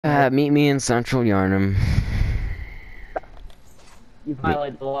Meet me in Central Yarnum. You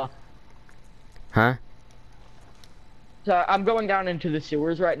violated the law. Huh? So I'm going down into the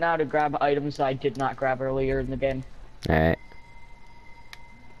sewers right now to grab items I did not grab earlier in the game. Alright.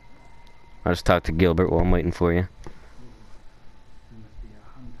 I'll just talk to Gilbert while I'm waiting for you.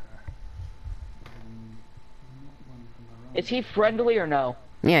 Is he friendly or no?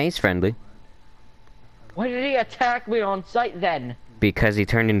 Yeah, he's friendly. Why did he attack me on sight then? Because he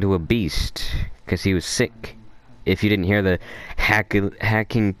turned into a beast. Because he was sick. If you didn't hear the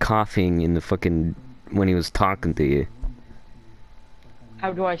hacking coughing in the fucking... when he was talking to you.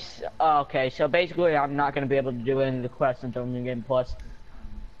 How do I okay, so basically I'm not going to be able to do any of the quests until New Game Plus.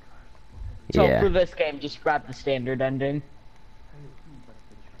 So Yeah. for this game, just grab the standard ending.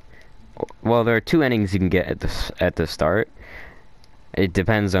 Well, there are two endings you can get at the start. It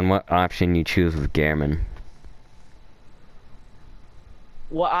depends on what option you choose with Gehrman.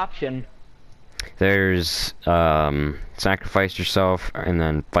 What option? There's, sacrifice yourself and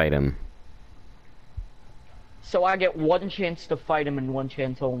then fight him. So I get one chance to fight him and one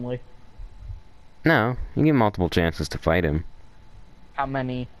chance only. No, you get multiple chances to fight him. How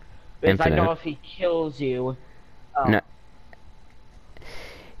many? Because Infinite. I know if he kills you... Oh. No.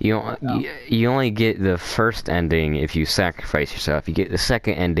 You only get the first ending if you sacrifice yourself. You get the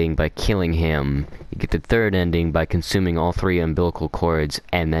second ending by killing him. You get the third ending by consuming all 3 umbilical cords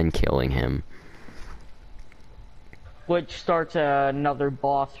and then killing him. Which starts another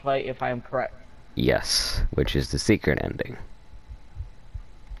boss fight, if I am correct. Yes, which is the secret ending.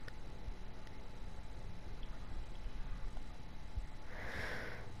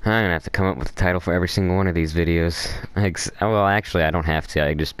 I'm gonna have to come up with a title for every single one of these videos. Well, actually, I don't have to.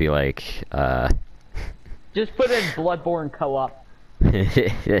 I just be like, Just put in Bloodborne co-op.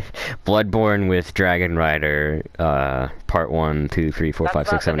 Bloodborne with Dragon Rider, part 1, 2, 3, 4, 5,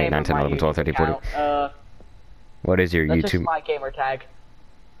 6, 7, 8, 9, 10, 11, 12, 13, 14. What is your That's YouTube? just my gamer tag.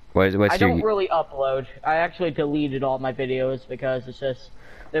 What's I your... don't really upload. I actually deleted all my videos because it's just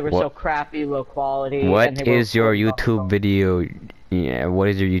they were so crappy, low quality. What is your YouTube video? Yeah, what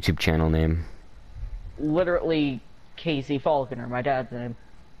is your YouTube channel name? Literally, Casey Falconer, my dad's name.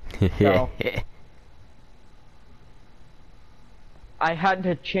 So, I had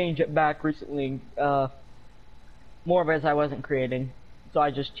to change it back recently, more of it as I wasn't creating. So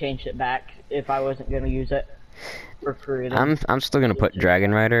I just changed it back if I wasn't gonna use it for creating. I'm still gonna put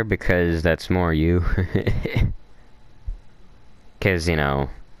Dragon Rider because that's more you. Cause you know,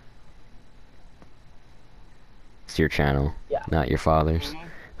 it's your channel, Yeah. not your father's.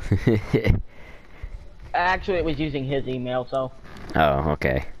 Actually, it was using his email, so. Oh,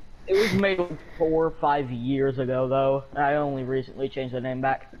 okay. It was made 4 or 5 years ago, though. I only recently changed the name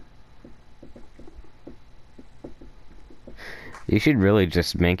back. You should really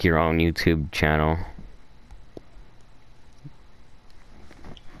just make your own YouTube channel.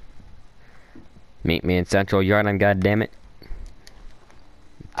 Meet me in Central Yarnum, goddammit.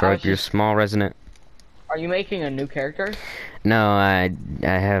 Throw up your small resonant. Are you making a new character? No, I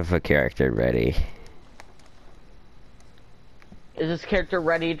have a character ready. Is this character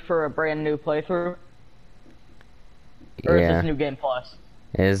ready for a brand new playthrough? Or is this New Game Plus?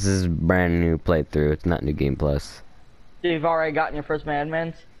 This is brand new playthrough. It's not New Game Plus. So you've already gotten your first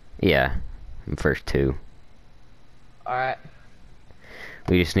Madmans? Yeah, first 2. Alright.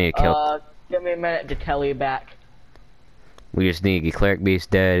 We just need to kill. Give me a minute to tell you back. We just need to get Cleric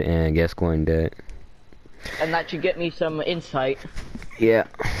Beast dead and Gascoigne dead. And that should get me some insight. Yeah.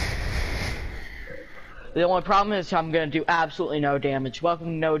 The only problem is I'm gonna do absolutely no damage. Welcome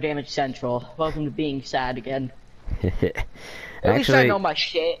to No Damage Central. Welcome to being sad again. At least I know my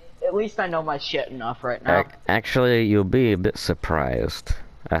shit. At least I know my shit enough right now. Actually, you'll be a bit surprised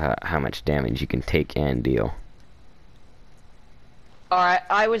how much damage you can take and deal. Alright,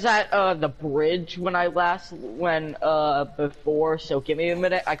 I was at the bridge when I last went before, so give me a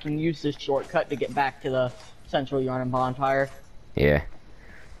minute. I can use this shortcut to get back to the Central Yarnum bonfire. Yeah.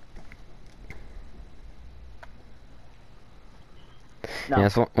 No. Yeah,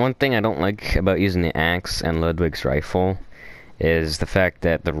 so one thing I don't like about using the axe and Ludwig's rifle is the fact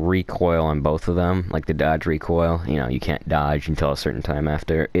that the recoil on both of them, like the dodge recoil, you know, you can't dodge until a certain time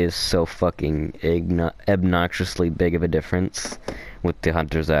after, is so fucking obnoxiously big of a difference with the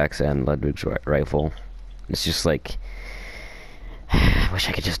Hunter's axe and Ludwig's rifle. It's just like, I wish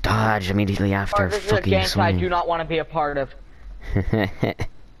I could just dodge immediately after This is a fucking game I swinging. do not want to be a part of.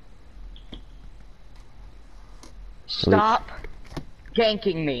 Stop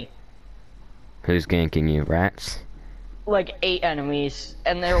ganking me. Who's ganking you, rats? like 8 enemies,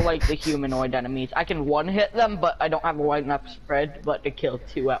 and they're like the humanoid enemies. I can one-hit them, but I don't have a wide enough spread, but to kill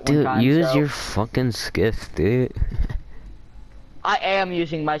 2 at one Dude, time, use so... your fucking skiff, dude. I am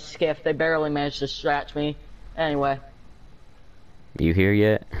using my skiff, they barely managed to scratch me. Anyway. You here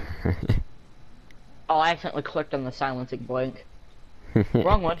yet? Oh, I accidentally clicked on the silencing blink.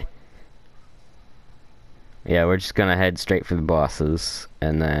 Wrong one. Yeah, we're just gonna head straight for the bosses,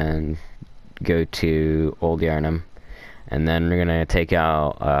 and then go to Old Yarnum. And then we're gonna take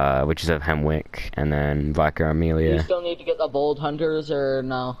out Witches of Hemwick, and then Vicar Do you Amelia. still need to get the bold hunters, or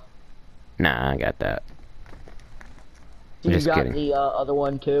no? Nah, I got that. You Just got kidding. the other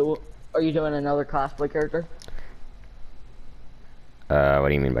one too? Are you doing another cosplay character? What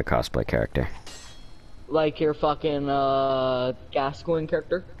do you mean by cosplay character? Like your fucking Gascoigne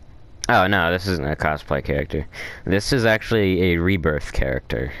character? Oh no, this isn't a cosplay character. This is actually a rebirth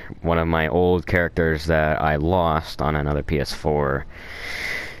character. One of my old characters that I lost on another PS4.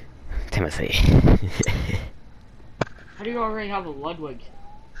 Timothy. How do you already have a Ludwig?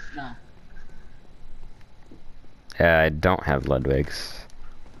 No. I don't have Ludwig's.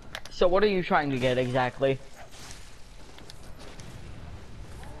 So what are you trying to get exactly?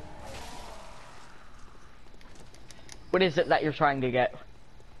 What is it that you're trying to get?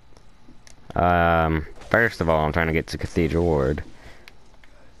 First of all, I'm trying to get to Cathedral Ward.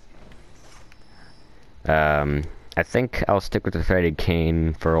 I think I'll stick with the threaded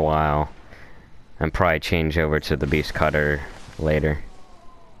cane for a while, and probably change over to the Beast Cutter later.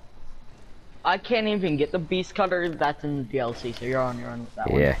 I can't even get the Beast Cutter, that's in the DLC, so you're on your own with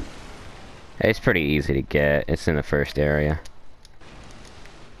that one. Yeah. It's pretty easy to get. It's in the first area.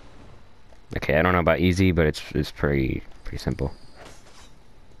 Okay, I don't know about easy, but it's pretty simple.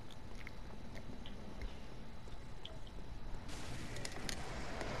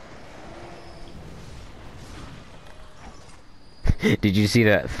 Did you see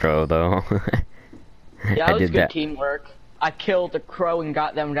that throw though? Yeah, I that was did good that. teamwork. I killed the crow and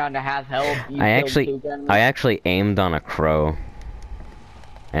got them down to half health. You I killed 2 enemies. actually aimed on a crow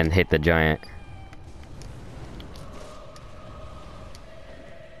and hit the giant.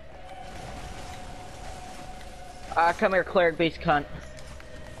 Come here, cleric beast cunt.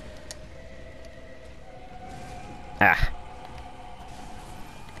 Ah.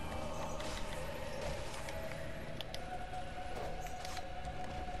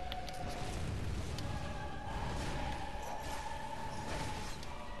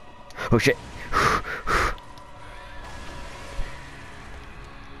 Oh shit.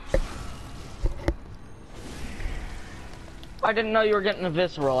 I didn't know you were getting a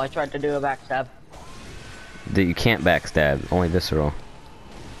visceral. I tried to do a backstab. Dude, you can't backstab, only visceral.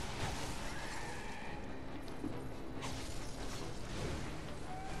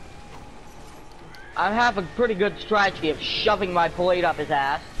 I have a pretty good strategy of shoving my blade up his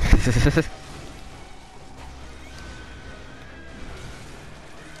ass.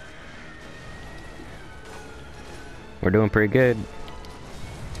 We're doing pretty good.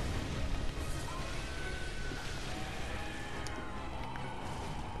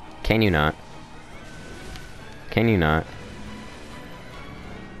 Can you not? Can you not?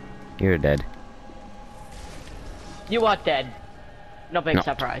 You're dead. You are dead. No big No.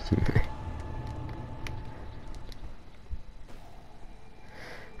 surprise.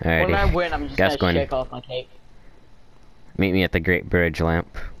 Alrighty. When I win, I'm just Gascoigne. gonna shake off my cape. Meet me at the Great Bridge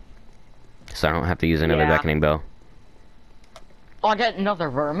Lamp. So I don't have to use another Yeah. beckoning bell. Oh, I got another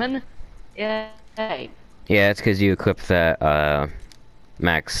vermin? Yay. Yeah, it's because you equip that,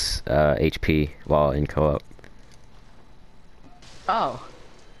 max, HP while in co-op. Oh.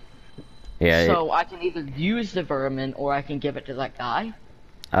 Yeah, So I can either use the vermin or I can give it to that guy?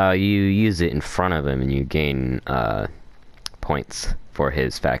 you use it in front of him and you gain, points for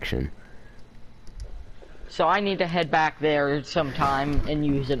his faction. So I need to head back there sometime and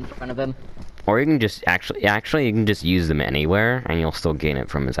use it in front of him. Or you can just actually you can just use them anywhere and you'll still gain it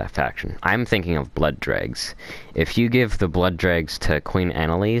from his faction. I'm thinking of blood dregs. If you give the blood dregs to Queen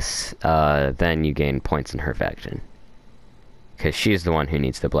Annalise, then you gain points in her faction. Cause she's the one who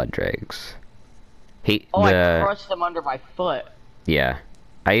needs the blood dregs. I crushed them under my foot. Yeah.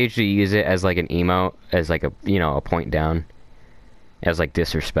 I usually use it as like an emote, as like a, you know, a point down. As like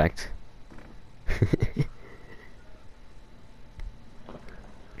disrespect.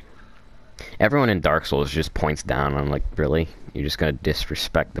 Everyone in Dark Souls just points down. I'm like, really? You're just gonna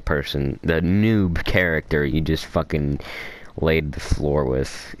disrespect the person, the noob character you just fucking laid the floor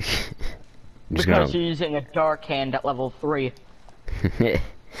with. Because you're using a dark hand at level 3. Like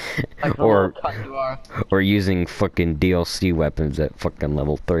the or little cut you are. or using fucking DLC weapons at fucking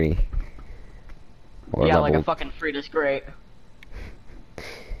level 3. Or Yeah, like a level... fucking Frida's great.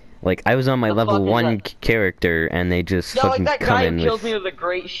 Like, I was on my The level fuck is 1 that? character, and they just Yeah, like fucking that come guy who in killed me with... with a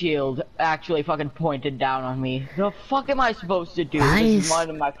great shield actually fucking pointed down on me. The fuck am I supposed to do? Why This is is... one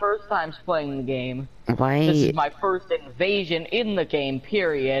of my first times playing the game. This Why... is my first invasion in the game,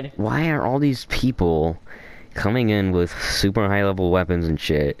 period. Why are all these people coming in with super high level weapons and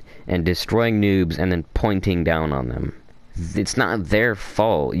shit, and destroying noobs, and then pointing down on them? It's not their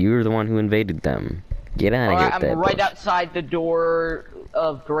fault. You're the one who invaded them. Get out of here Alright, with I'm that right bullshit. outside the door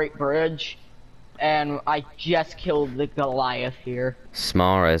of Great Bridge, and I just killed the Goliath here.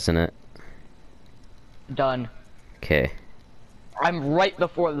 Small, isn't it? Done. Okay. I'm right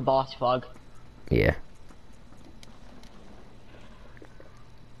before the boss fog. Yeah.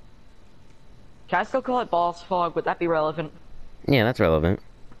 Can I still call it boss fog? Would that be relevant? Yeah, that's relevant.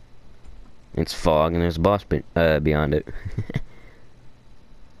 It's fog and there's a boss beyond it.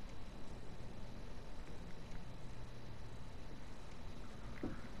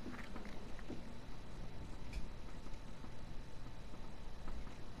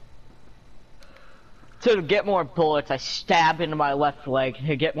 So to get more bullets, I stab into my left leg.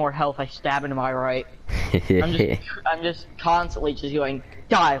 To get more health, I stab into my right. I'm just constantly just going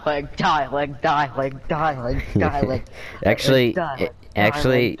die leg, die leg, die leg, die leg, die leg. Actually, die leg,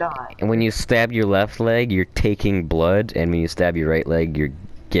 actually, die. when you stab your left leg, you're taking blood, and when you stab your right leg, you're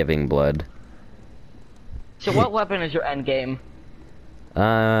giving blood. So what weapon is your end game?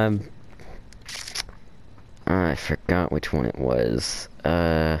 I forgot which one it was.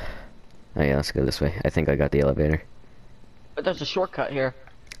 Oh yeah, let's go this way. I think I got the elevator. But there's a shortcut here.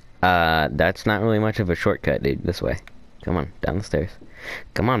 That's not really much of a shortcut, dude. This way. Come on, down the stairs.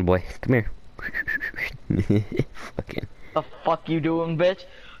 Come on, boy. Come here. Fucking. The fuck you doing, bitch?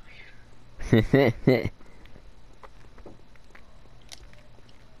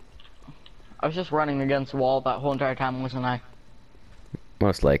 I was just running against the wall that whole entire time, wasn't I?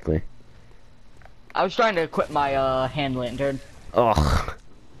 Most likely. I was trying to equip my hand lantern. Ugh.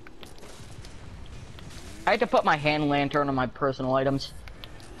 I had to put my hand lantern on my personal items.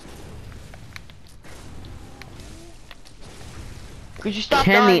 Could you stop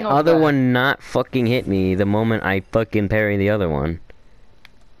Can dying the over other there? one not fucking hit me the moment I fucking parry the other one?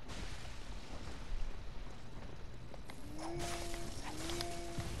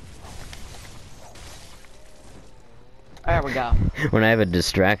 There we go. When I have a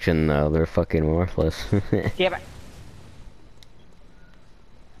distraction, though, they're fucking worthless. Damn it.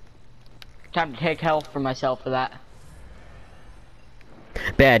 Time to take health for myself for that.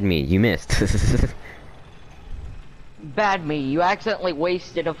 Bad me, you missed. Bad me, you accidentally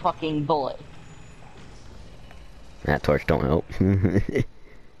wasted a fucking bullet. That torch don't help.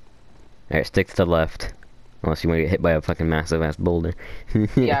 Alright, stick to the left. Unless you want to get hit by a fucking massive ass boulder.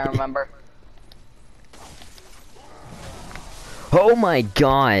 Yeah, I remember. Oh my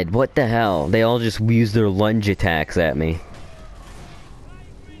god, what the hell? They all just used their lunge attacks at me.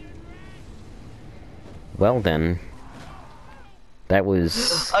 Well then. That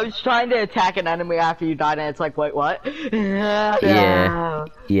was... I was trying to attack an enemy after you died and it's like, wait, what? Yeah.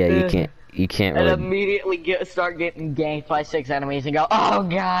 Yeah, you can't And really... immediately start getting ganked by 6 enemies and go, oh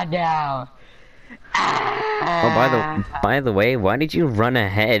god, no. Oh, by the way, why did you run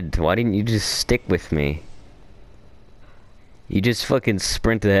ahead? Why didn't you just stick with me? You just fucking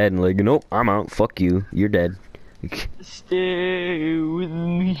sprint ahead and like, nope, I'm out, fuck you, you're dead. Stay with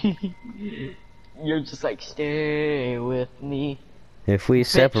me. You're just like, stay with me. If we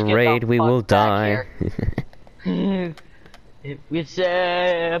Bitch, get the separate, we will fuck back die. here. If we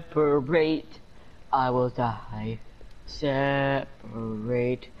separate, I will die.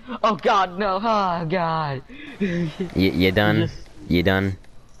 Separate. Oh god, no, oh god. You done? Yes. You done?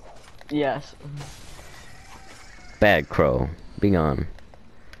 Yes. Bad crow. Be gone.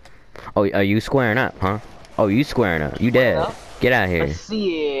 Oh, are you squaring up, huh? Oh, you squaring up. You dead. up? Get out of here. Let's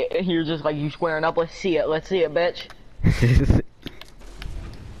see it. You're just like, you squaring up, let's see it, bitch.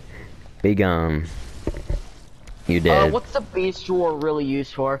 Be gone. You dead. What's the beast drawer really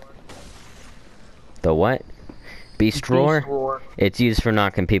used for? The what? Beast roar? Beast roar. It's used for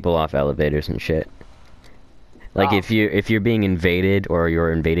knocking people off elevators and shit. Like Oh. if you're being invaded or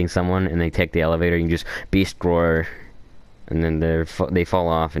you're invading someone and they take the elevator, you just beast roar, and then they fall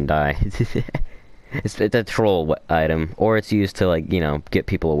off and die. It's a troll item, or it's used to, like, you know, get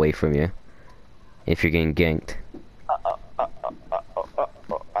people away from you if you're getting ganked.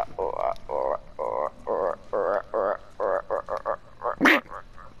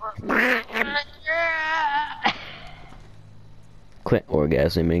 Quit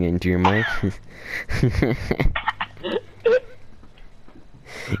orgasming into your mic.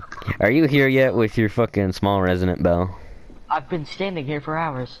 Are you here yet with your fucking small resonant bell? I've been standing here for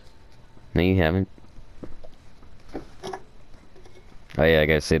hours. No, you haven't. Oh yeah, I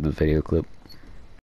gotta save the video clip.